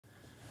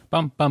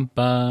Bum, bum,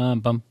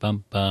 bum, bum,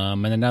 bum,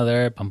 bum, and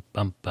another bum,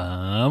 bum,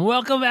 bum.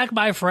 Welcome back,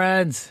 my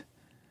friends.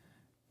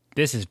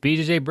 This is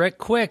Bjjbrick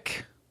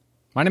Quick.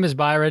 My name is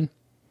Byron.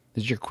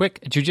 This is your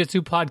quick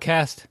jiu-jitsu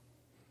podcast.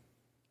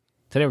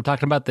 Today we're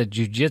talking about the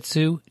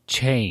jiu-jitsu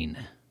chain.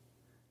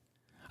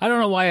 I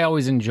don't know why I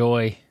always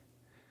enjoy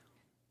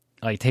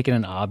taking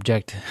an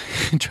object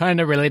and trying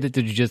to relate it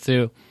to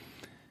jiu-jitsu.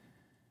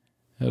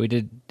 We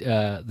did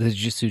the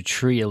jiu-jitsu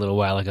tree a little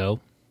while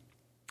ago.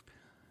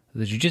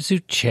 The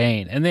jiu-jitsu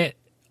chain. And they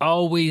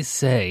always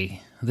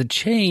say the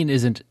chain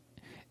is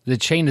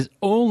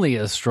only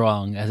as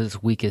strong as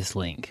its weakest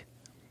link.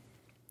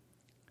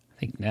 I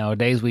think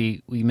nowadays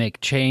we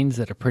make chains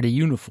that are pretty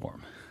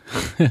uniform.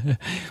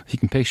 You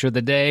can picture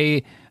the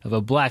day of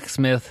a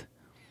blacksmith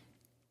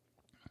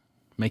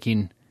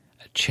making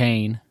a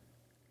chain.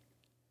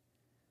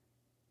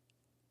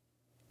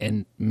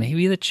 And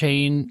maybe the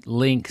chain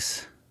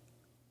links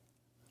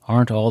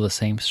aren't all the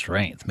same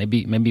strength.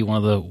 Maybe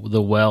one of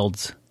the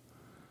welds,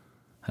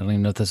 I don't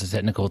even know if that's a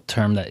technical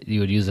term that you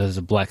would use as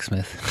a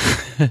blacksmith.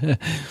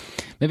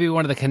 Maybe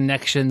one of the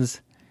connections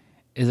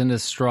isn't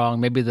as strong.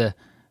 Maybe the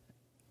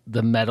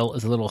metal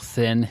is a little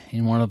thin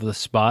in one of the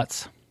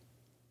spots.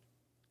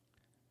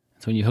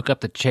 So when you hook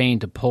up the chain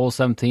to pull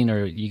something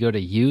or you go to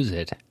use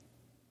it,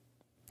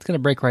 it's going to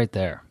break right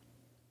there.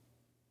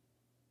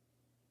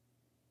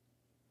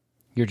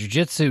 Your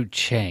jiu-jitsu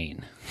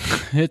chain,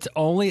 it's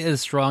only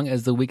as strong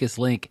as the weakest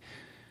link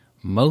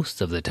most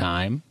of the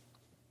time.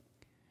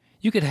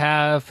 You could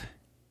have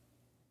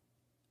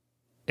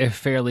a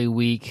fairly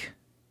weak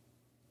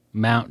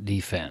mount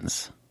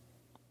defense.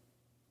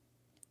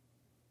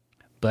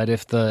 But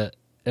if the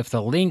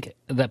link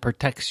that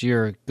protects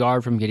your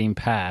guard from getting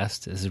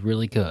past is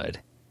really good,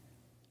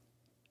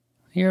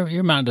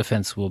 your mount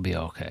defense will be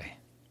okay.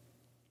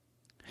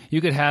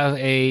 You could have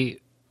a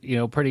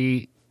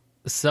pretty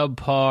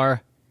subpar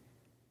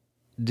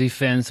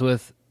defense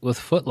with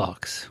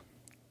footlocks.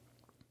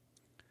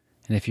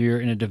 And if you're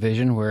in a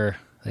division where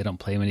they don't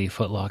play many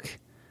footlock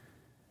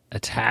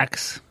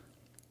attacks,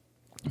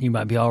 you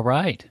might be all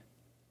right.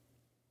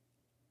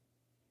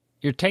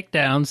 Your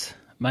takedowns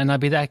might not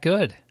be that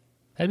good.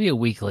 That'd be a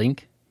weak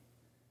link.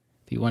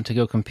 If you want to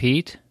go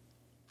compete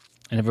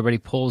and everybody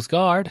pulls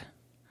guard,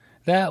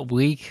 that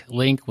weak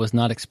link was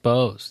not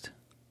exposed.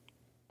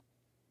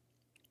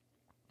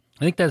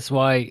 I think that's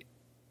why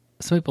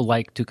some people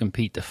like to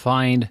compete, to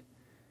find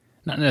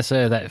not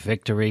necessarily that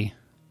victory,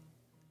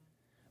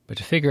 but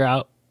to figure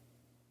out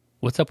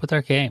what's up with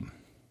their game.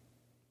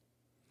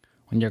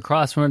 When you're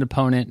across from an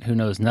opponent who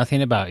knows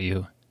nothing about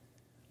you,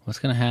 what's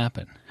going to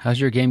happen? How's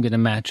your game going to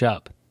match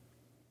up?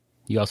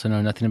 You also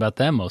know nothing about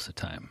them most of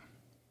the time.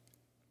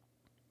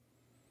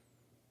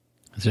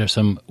 Is there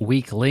some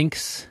weak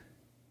links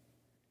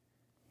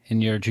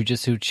in your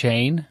jiu-jitsu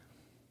chain?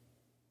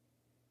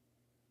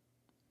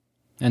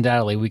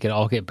 Undoubtedly, we could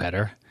all get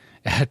better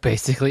at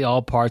basically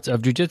all parts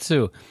of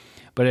jiu-jitsu.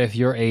 But if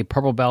you're a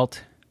purple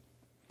belt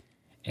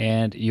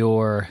and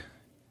your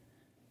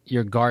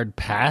guard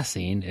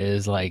passing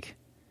is like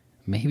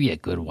maybe a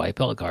good white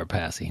belt guard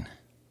passing,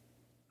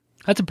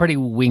 that's a pretty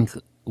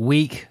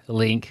weak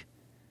link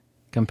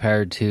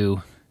compared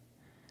to,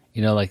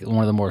 like one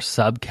of the more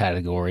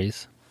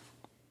subcategories.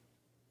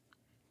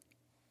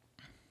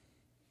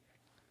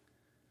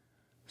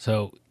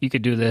 So you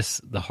could do this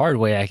the hard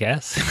way, I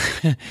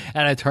guess,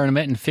 at a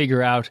tournament and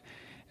figure out,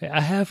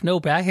 I have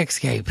no back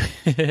escape.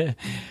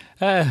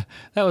 That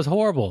was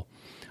horrible.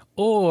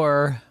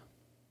 Or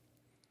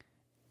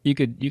you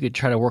could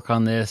try to work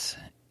on this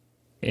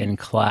in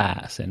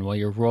class and while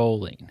you're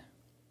rolling.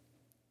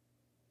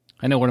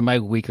 I know one of my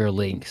weaker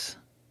links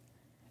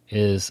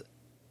is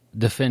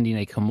defending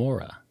a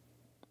Kimura.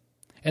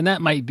 And that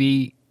might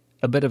be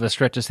a bit of a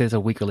stretch to say it's a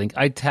weaker link.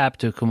 I tap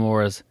to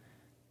Kimuras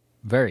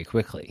very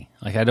quickly.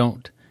 I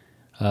don't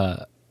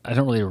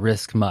really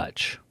risk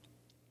much.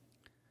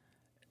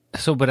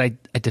 But I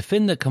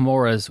defend the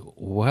Kimuras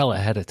well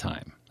ahead of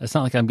time. It's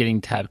not like I'm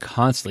getting tapped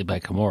constantly by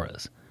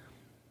Kimuras.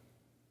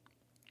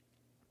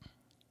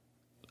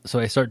 So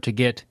I start to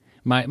get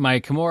my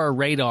Kimura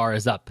radar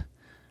is up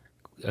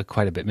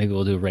quite a bit. Maybe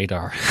we'll do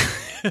radar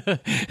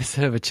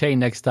instead of a chain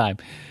next time.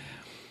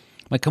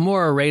 My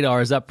Kimura radar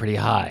is up pretty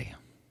high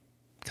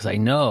because I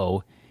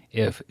know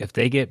if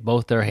they get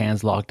both their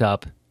hands locked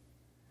up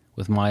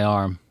with my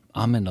arm,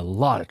 I'm in a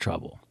lot of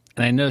trouble.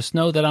 And I just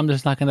know that I'm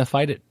just not going to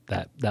fight it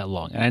that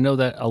long. And I know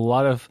that a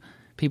lot of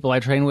people I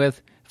train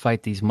with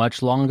fight these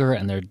much longer,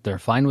 and they're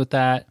fine with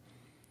that.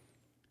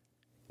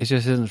 It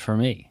just isn't for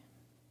me.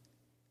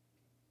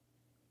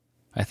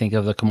 I think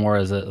of the Kimura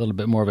as a little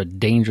bit more of a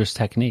dangerous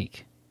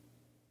technique.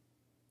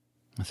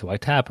 And so I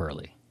tap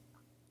early.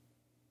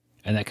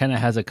 And that kind of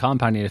has a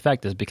compounding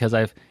effect, is because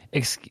after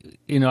a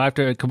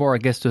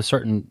Kimura gets to a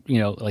certain,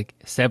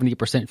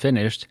 70%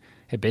 finished,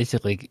 it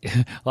basically,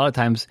 a lot of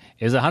times,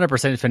 is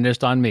 100%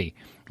 finished on me,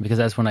 because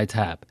that's when I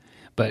tap.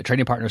 But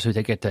training partners who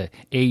take it to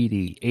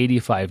 80,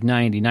 85,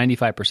 90,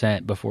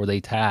 95% before they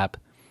tap,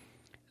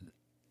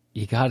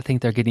 you got to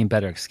think they're getting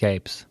better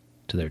escapes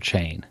to their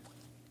chain.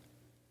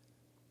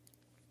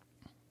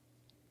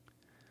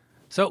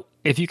 So,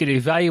 if you could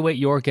evaluate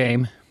your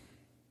game,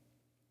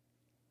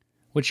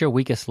 what's your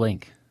weakest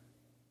link?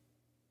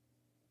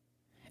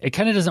 It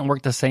kind of doesn't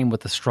work the same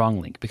with the strong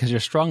link, because your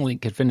strong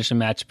link could finish a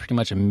match pretty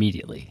much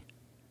immediately.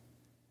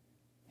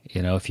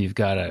 You know, if you've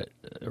got a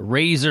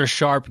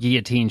razor-sharp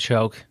guillotine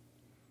choke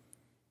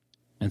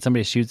and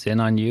somebody shoots in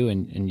on you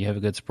and you have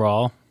a good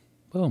sprawl,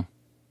 boom.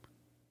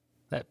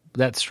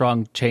 That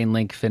strong chain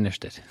link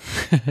finished it.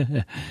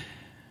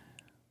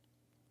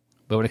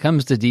 But when it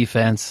comes to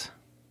defense,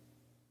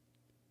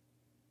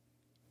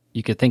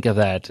 you could think of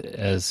that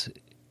as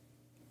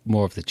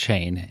more of the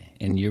chain,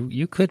 and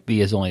you could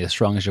be as only as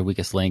strong as your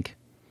weakest link.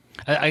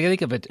 I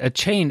think of it, a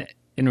chain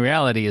in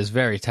reality is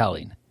very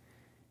telling.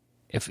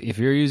 If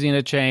you're using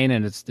a chain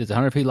and it's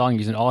 100 feet long,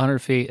 using all 100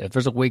 feet, if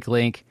there's a weak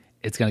link,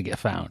 it's going to get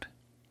found.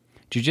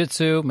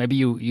 Jiu-jitsu, maybe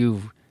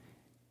you've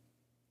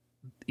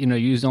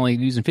only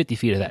using 50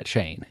 feet of that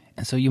chain,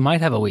 and so you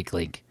might have a weak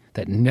link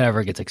that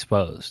never gets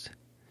exposed,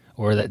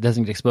 or that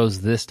doesn't get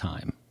exposed this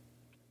time.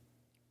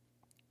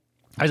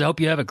 Guys, I hope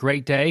you have a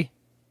great day.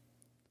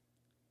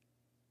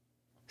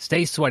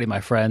 Stay sweaty,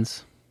 my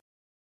friends.